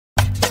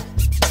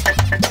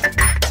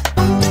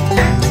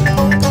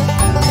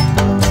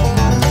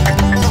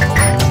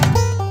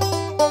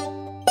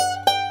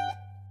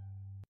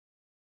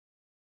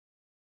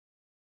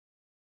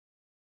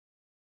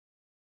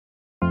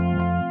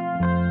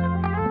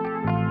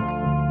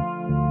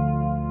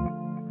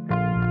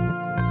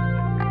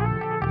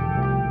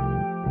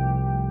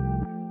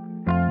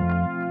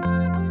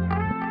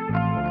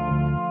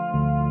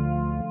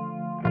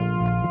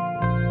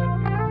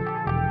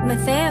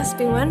Matthias,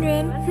 been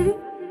wondering.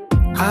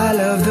 I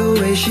love the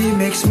way she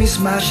makes me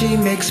smile, she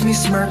makes me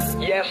smirk.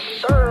 Yes,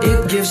 sir.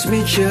 It gives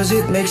me chills,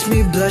 it makes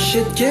me blush,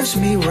 it gives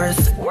me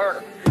worth.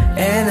 Work.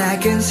 And I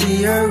can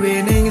see her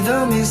winning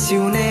the Miss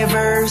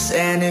Universe.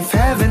 And if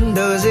heaven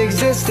does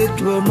exist, it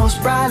will most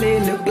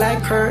probably look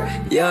like her,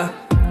 yeah.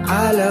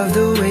 I love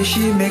the way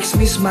she makes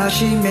me smile,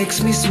 she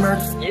makes me smirk.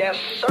 Yes,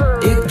 sir.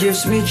 It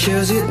gives me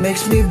chills, it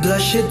makes me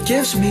blush, it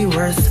gives me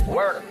worth.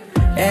 Work.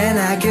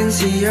 And I can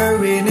see her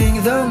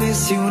winning the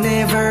Miss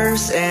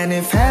Universe. And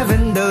if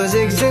heaven does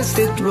exist,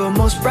 it will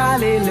most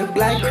probably look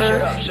like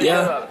her,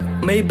 yeah.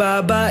 May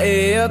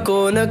babae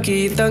ako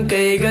nakitang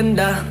kay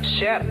ganda.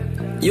 Shit.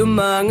 Yung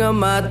mga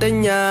mata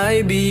niya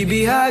ay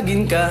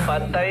bibihagin ka.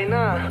 Patay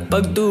na.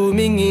 Pag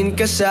tumingin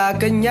ka sa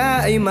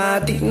kanya ay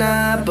matik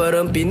na.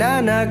 Parang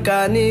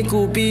pinanaka ni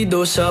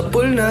Cupido,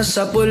 sapul na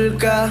sapul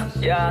ka.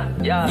 Yeah,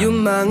 yeah.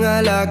 Yung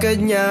mga lakad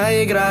niya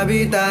ay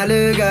grabe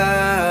talaga.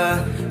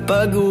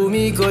 Pag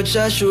umikot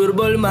sa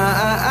sureball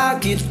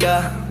maaakit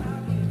ka.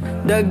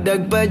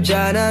 Dagdag pa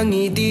dyan ang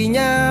ngiti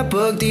niya.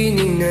 Pag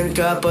tinignan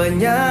ka pa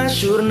niya,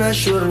 sure na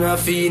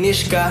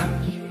finish ka.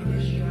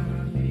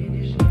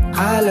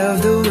 I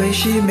love the way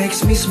she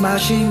makes me smile,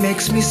 she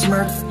makes me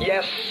smirk.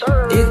 Yes,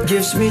 sir. It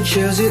gives me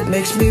chills, it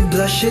makes me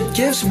blush, it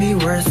gives me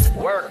worth.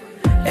 Work.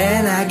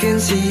 And I can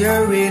see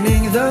her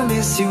winning the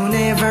Miss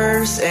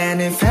Universe.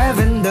 And if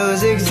heaven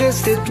does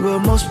exist, it will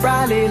most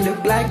probably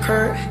look like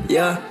her,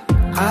 yeah.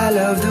 I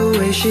love the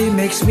way she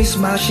makes me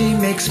smile, she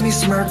makes me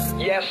smirk.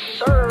 Yes,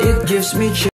 sir. It gives me chills.